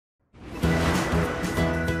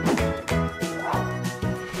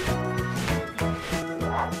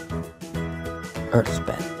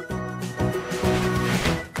Earthspan.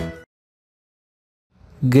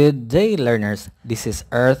 Good day, learners. This is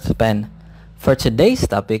Earthspan. For today's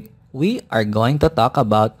topic, we are going to talk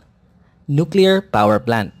about nuclear power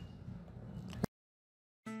plant.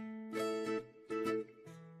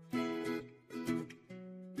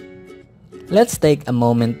 Let's take a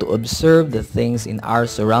moment to observe the things in our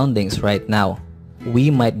surroundings right now.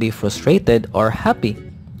 We might be frustrated or happy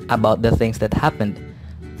about the things that happened,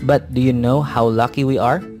 but do you know how lucky we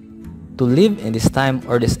are to live in this time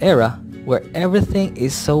or this era where everything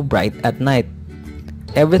is so bright at night?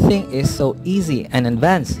 Everything is so easy and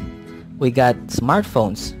advanced. We got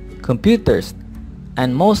smartphones, computers,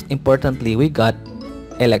 and most importantly, we got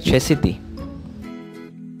electricity.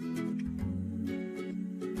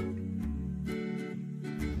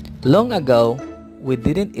 Long ago, we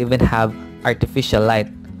didn't even have artificial light.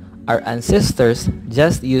 Our ancestors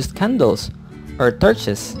just used candles or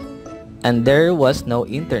torches, and there was no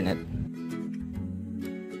internet.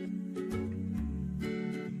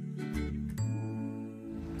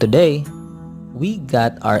 Today, we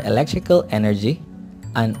got our electrical energy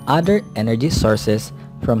and other energy sources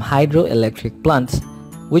from hydroelectric plants,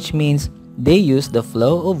 which means they use the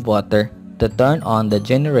flow of water to turn on the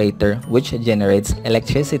generator which generates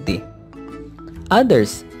electricity.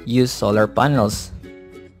 Others use solar panels.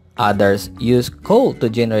 Others use coal to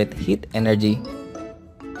generate heat energy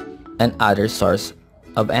and other source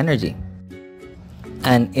of energy.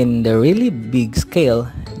 And in the really big scale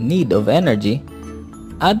need of energy,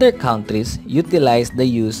 other countries utilize the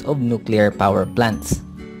use of nuclear power plants.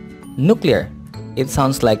 Nuclear, it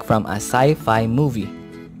sounds like from a sci-fi movie.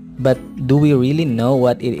 But do we really know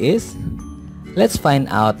what it is? Let's find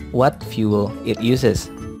out what fuel it uses.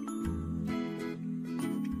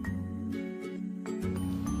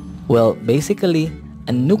 Well, basically,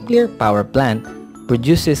 a nuclear power plant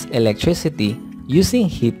produces electricity using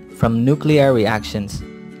heat from nuclear reactions.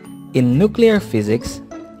 In nuclear physics,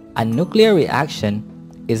 a nuclear reaction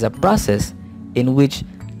is a process in which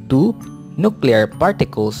two nuclear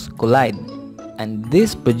particles collide, and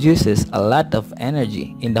this produces a lot of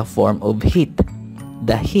energy in the form of heat.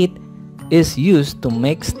 The heat is used to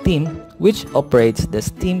make steam, which operates the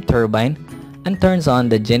steam turbine and turns on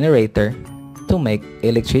the generator to make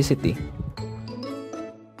electricity.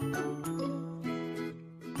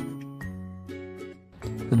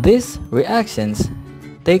 These reactions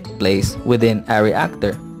take place within a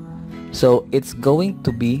reactor, so it's going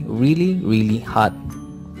to be really hot.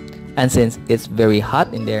 And since it's very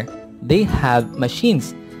hot in there, they have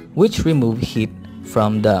machines which remove heat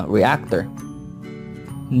from the reactor.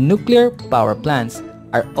 Nuclear power plants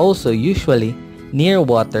are also usually near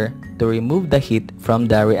water to remove the heat from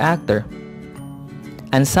the reactor.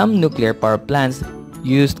 And some nuclear power plants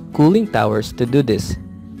use cooling towers to do this.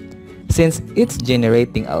 Since it's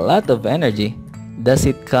generating a lot of energy, does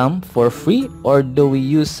it come for free or do we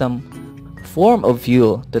use some form of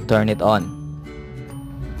fuel to turn it on?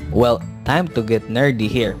 Well, time to get nerdy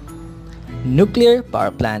here. Nuclear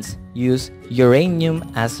power plants use uranium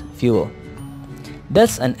as fuel.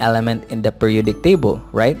 That's an element in the periodic table,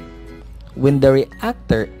 right? When the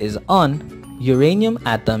reactor is on, uranium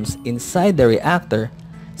atoms inside the reactor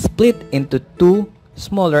split into two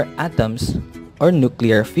smaller atoms or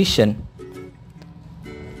nuclear fission.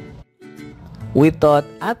 We thought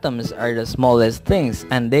atoms are the smallest things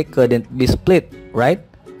and they couldn't be split, right?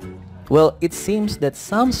 Well, it seems that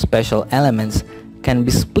some special elements can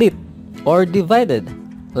be split or divided,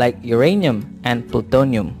 like uranium and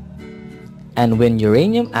plutonium. And when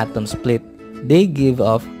uranium atoms split, they give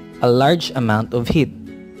off a large amount of heat.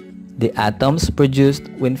 The atoms produced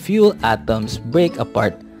when fuel atoms break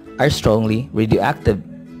apart are strongly radioactive.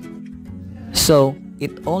 So,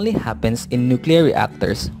 it only happens in nuclear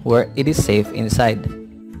reactors where it is safe inside.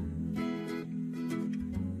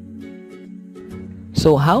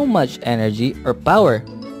 So how much energy or power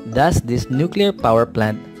does this nuclear power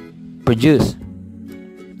plant produce?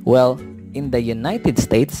 Well, in the United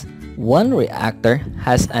States, one reactor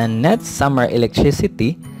has a net summer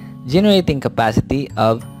electricity generating capacity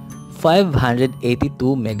of 582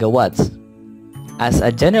 megawatts. As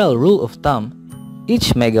a general rule of thumb,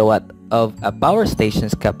 each megawatt of a power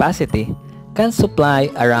station's capacity can supply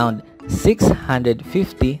around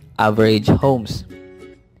 650 average homes.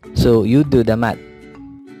 So you do the math.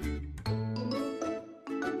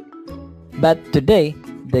 But today,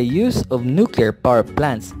 the use of nuclear power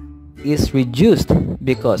plants is reduced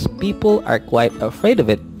because people are quite afraid of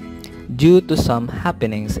it due to some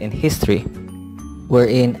happenings in history,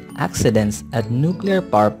 wherein accidents at nuclear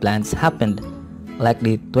power plants happened, like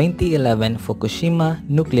the 2011 Fukushima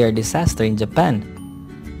nuclear disaster in Japan,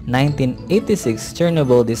 1986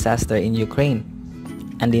 Chernobyl disaster in Ukraine,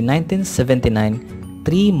 and the 1979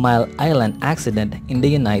 Three Mile Island accident in the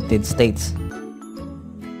United States.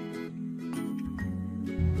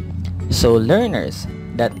 So learners,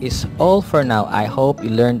 that is all for now. I hope you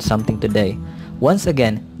learned something today. Once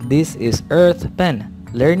again, this is Earth Pen.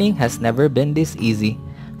 Learning has never been this easy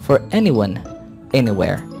for anyone,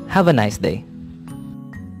 anywhere. Have a nice day.